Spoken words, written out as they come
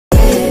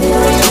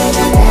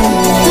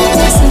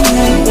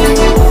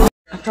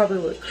probably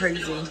look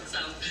crazy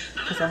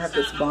because I have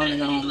this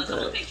bonnet on,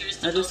 but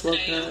I just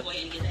woke up.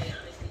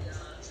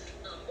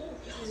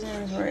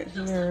 And right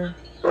here,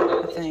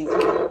 I think.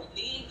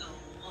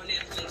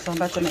 So I'm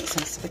about to make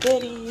some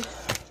spaghetti.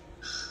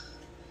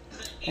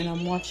 And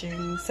I'm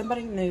watching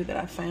somebody new that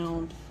I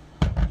found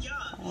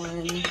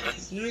on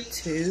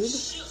YouTube.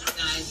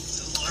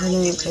 Her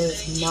name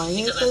is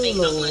Maya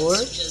the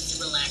Lord.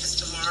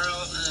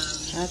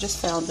 I just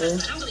found her.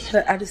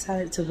 But I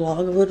decided to vlog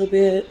a little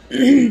bit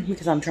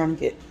because I'm trying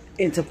to get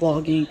into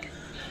vlogging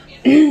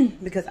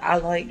because I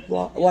like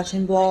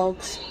watching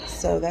vlogs.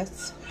 So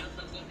that's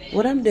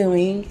what I'm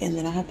doing. And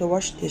then I have to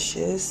wash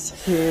dishes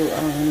to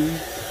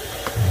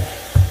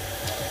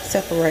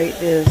separate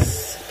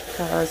this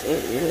because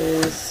it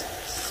is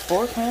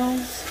 4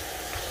 pounds.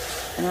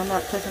 And I'm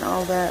not cooking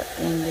all that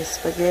in the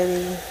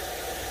spaghetti.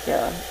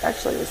 Yeah,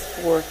 actually it's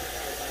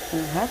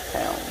 4.5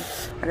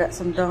 pounds. I got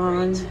some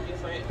Dawn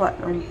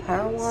Platinum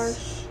Power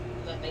Wash.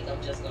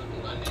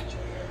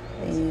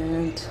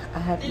 And I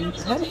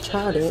haven't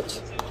tried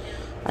it.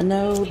 I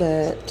know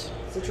that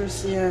citrus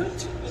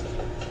scent,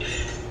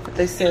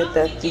 they said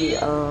that the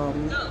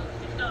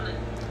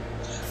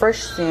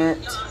fresh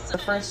scent, the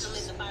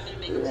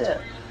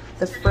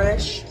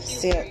fresh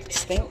scent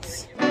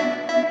stinks.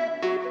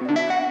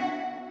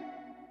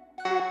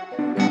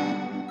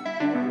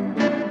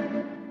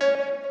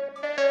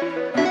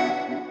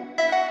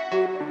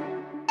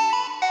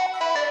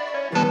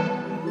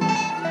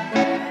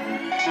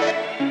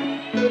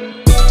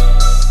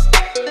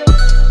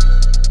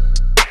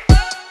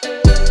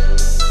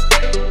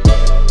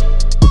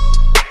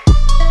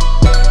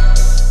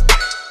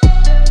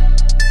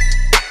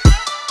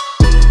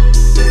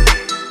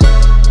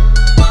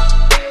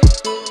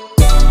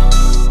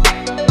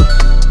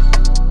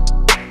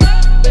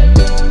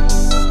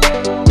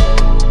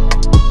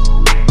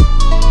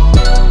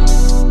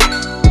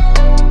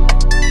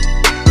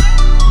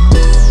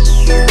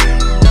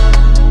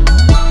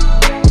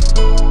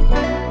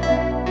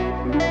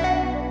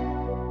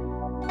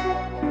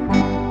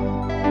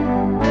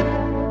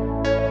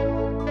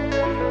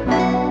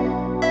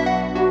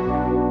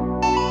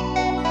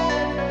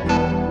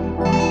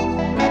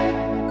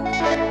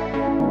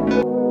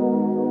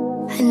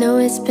 I know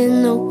it's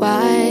been a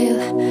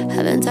while,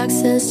 haven't talked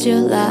since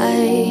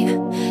July.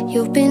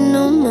 You've been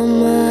on my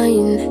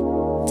mind,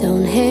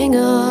 don't hang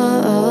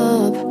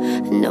up.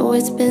 I know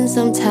it's been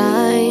some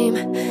time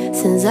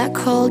since I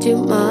called you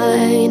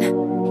mine.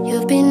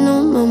 You've been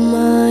on my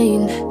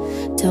mind,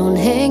 don't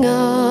hang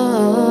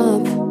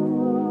up.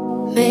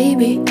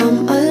 Maybe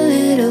I'm a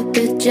little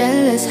bit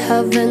jealous,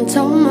 haven't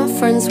told my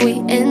friends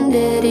we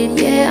ended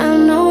it. Yeah, I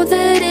know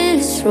that it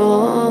is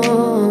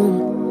wrong.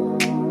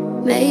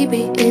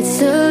 Maybe it's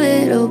a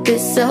little bit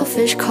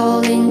selfish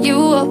calling you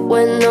up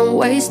when I'm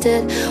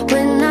wasted,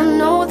 when I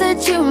know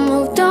that you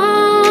moved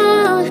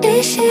on.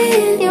 Is she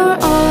in your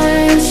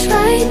arms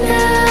right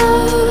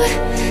now?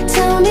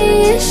 Tell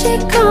me, is she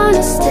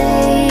gonna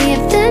stay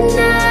the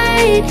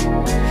night?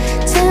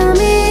 Tell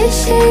me, is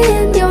she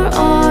in your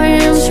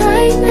arms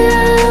right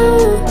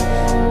now?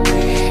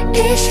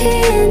 Is she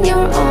in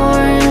your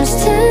arms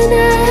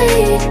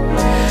tonight?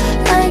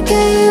 Like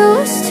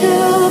I used to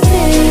be.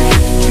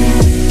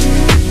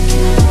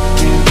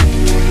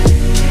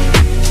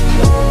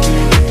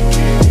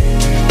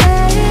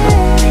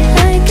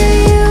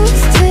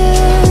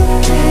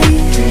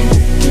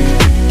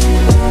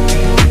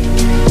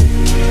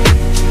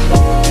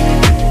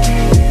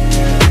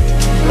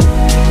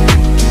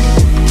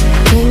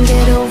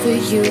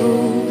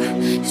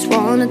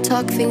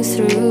 Talk things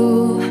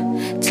through,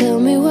 tell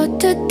me what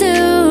to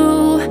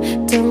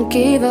do. Don't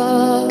give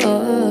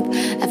up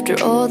after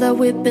all that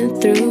we've been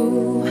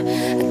through.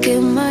 I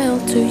give my all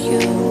to you,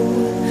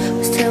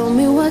 just tell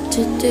me what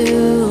to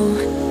do.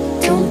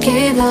 Don't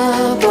give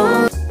up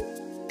on.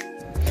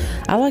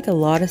 I like a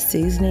lot of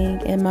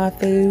seasoning in my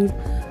food,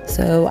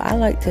 so I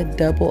like to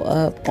double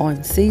up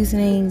on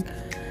seasoning.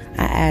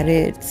 I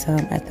added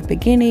some at the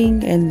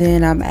beginning, and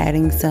then I'm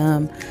adding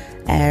some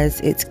as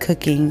it's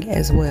cooking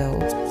as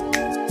well.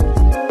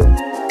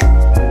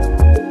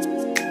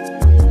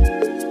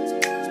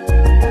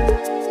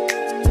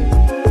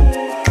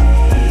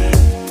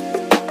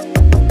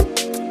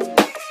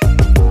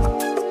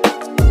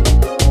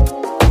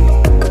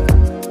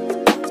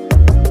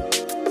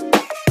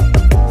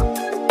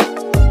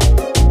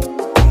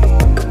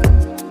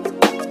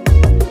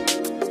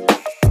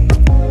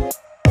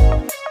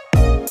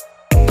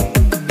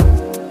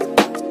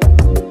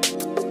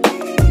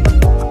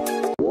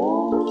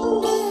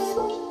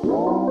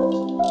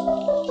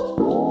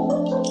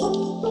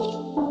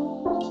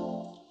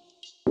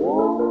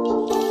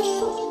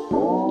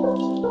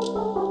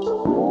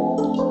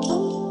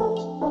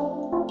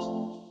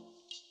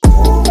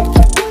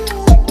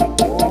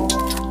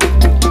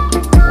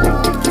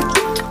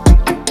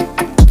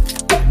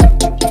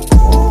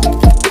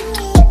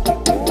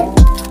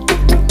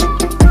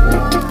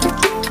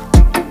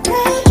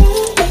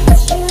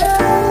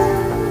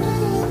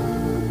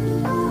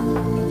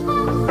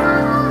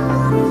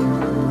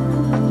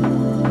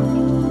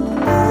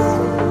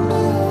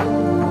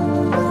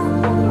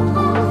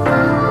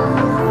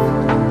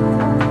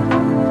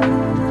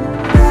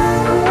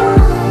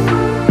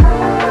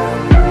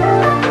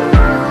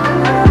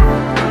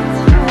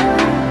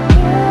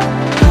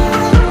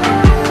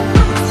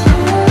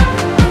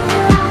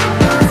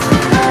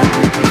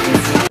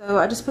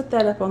 I just put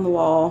that up on the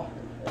wall.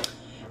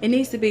 It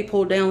needs to be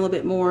pulled down a little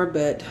bit more,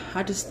 but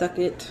I just stuck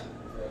it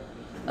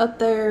up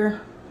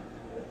there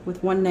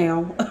with one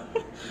nail.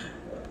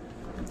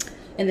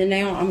 And then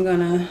now I'm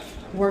gonna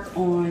work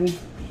on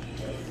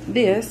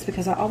this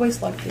because I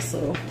always like this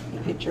little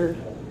picture.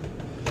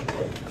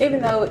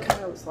 Even though it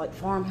kind of looks like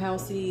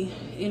farmhousey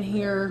in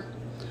here,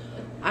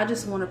 I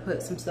just want to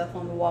put some stuff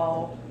on the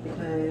wall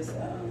because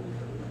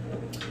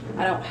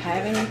I don't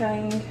have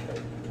anything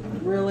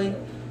really.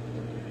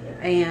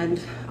 And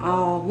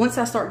once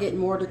I start getting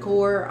more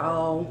decor,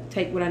 I'll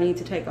take what I need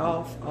to take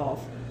off.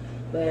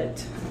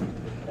 But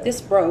this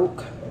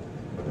broke,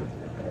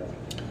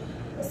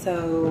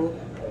 so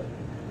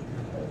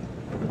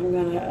I'm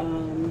gonna,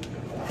 you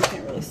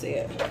can't really see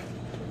it.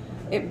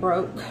 It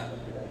broke.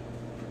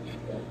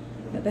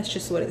 But that's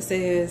just what it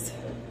says.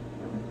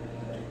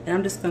 And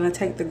I'm just gonna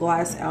take the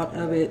glass out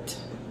of it.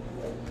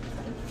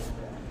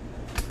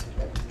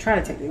 Try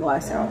to take the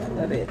glass out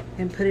of it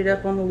and put it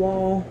up on the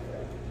wall.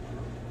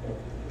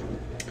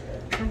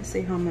 Trying to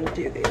see how I'm gonna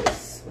do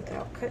this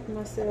without cutting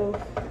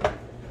myself. I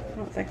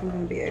don't think I'm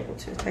gonna be able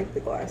to take the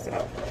glass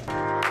out.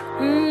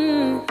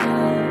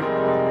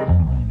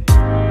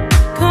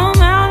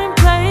 Come out and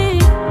play.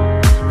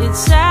 It's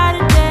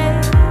Saturday,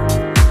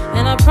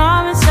 and I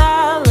promise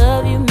I'll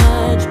love you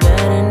much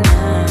better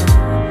now.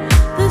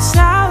 The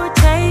sour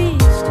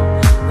taste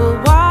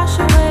will wash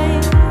away,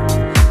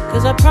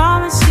 'cause I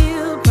promise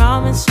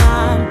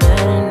I'm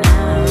better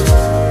now.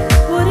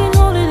 Wouldn't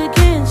hold it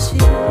against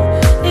you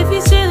if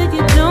you say that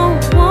you don't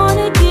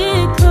wanna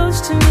get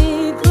close to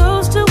me,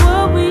 close to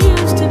what we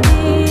used to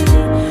be.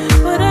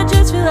 But I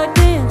just feel like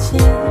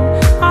dancing.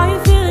 Are you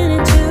feeling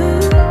it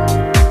too?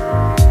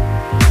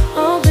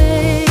 Oh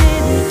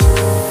baby,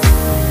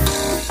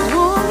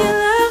 won't you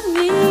love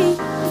me?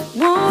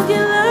 Won't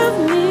you love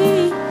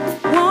me?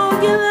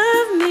 Won't you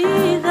love me?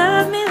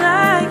 Love me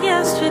like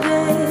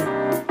yesterday.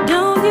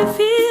 Don't you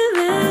feel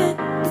it?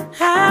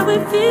 How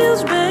it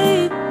feels,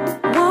 babe.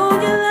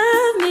 Won't you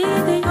love me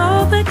the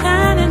open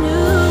kind of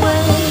new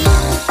way?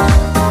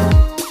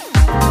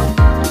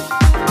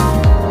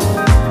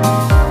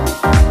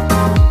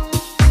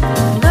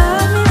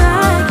 Love me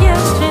like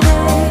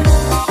yesterday.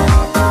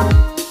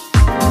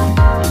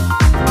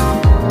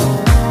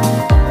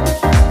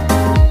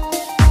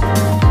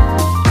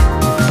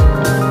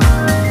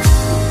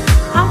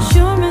 I'm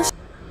sure Miss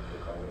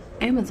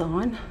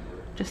Amazon,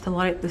 just to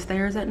light up the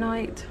stairs at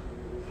night.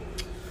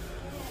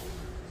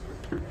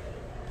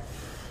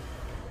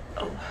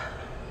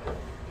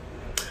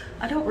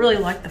 I don't really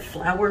like the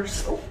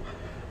flowers. Oh,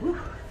 whew,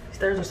 these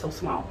stairs are so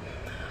small.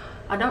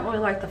 I don't really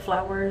like the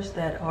flowers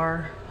that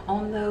are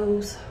on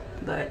those,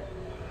 but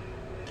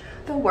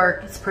they'll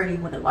work. It's pretty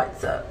when it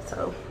lights up,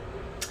 so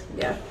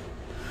yeah.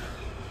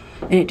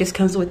 And it just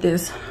comes with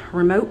this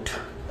remote.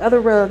 The other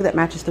rug that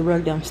matches the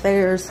rug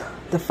downstairs,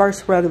 the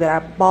first rug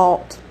that I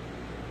bought,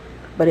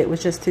 but it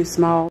was just too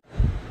small.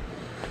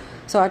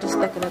 So I just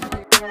stuck it up here.